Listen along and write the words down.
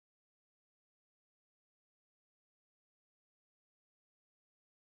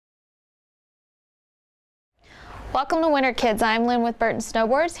Welcome to Winter Kids. I'm Lynn with Burton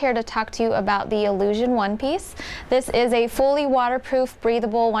Snowboards, here to talk to you about the Illusion One Piece. This is a fully waterproof,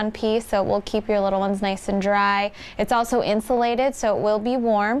 breathable one piece, so it will keep your little ones nice and dry. It's also insulated, so it will be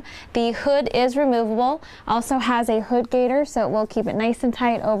warm. The hood is removable. Also has a hood gaiter, so it will keep it nice and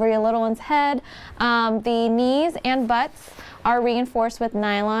tight over your little one's head. The knees and butts are reinforced with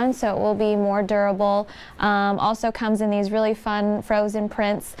nylon, so it will be more durable. Also comes in these really fun frozen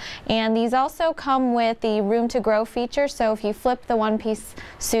prints, and these also come with the room to grow feature, so if you flip the one piece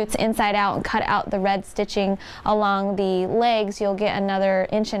suits inside out and cut out the red stitching along the legs, you'll get another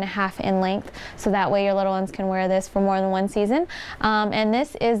 1.5 inches in length, so that way your little ones can wear this for more than one season. And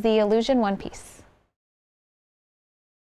this is the Illusion One Piece.